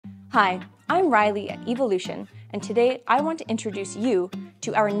Hi, I'm Riley at Evoolution, and today I want to introduce you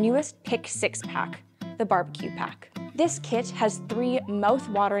to our newest Pick 6-pack, the Barbecue Pack. This kit has 3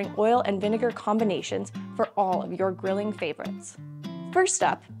 mouth-watering oil and vinegar combinations for all of your grilling favorites. First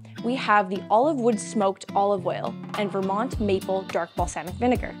up, we have the olive wood smoked olive oil and Vermont maple dark balsamic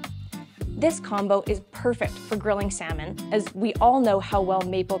vinegar. This combo is perfect for grilling salmon, as we all know how well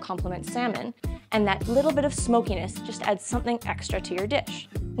maple complements salmon, and that little bit of smokiness just adds something extra to your dish.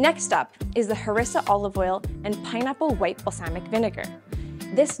 Next up is the harissa olive oil and pineapple white balsamic vinegar.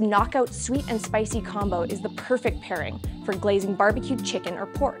 This knockout sweet and spicy combo is the perfect pairing for glazing barbecued chicken or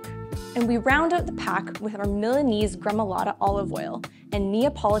pork. And we round out the pack with our Milanese gremolata olive oil and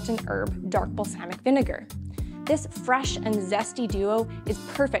Neapolitan herb dark balsamic vinegar. This fresh and zesty duo is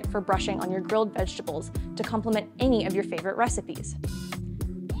perfect for brushing on your grilled vegetables to complement any of your favorite recipes.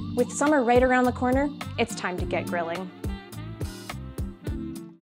 With summer right around the corner, it's time to get grilling.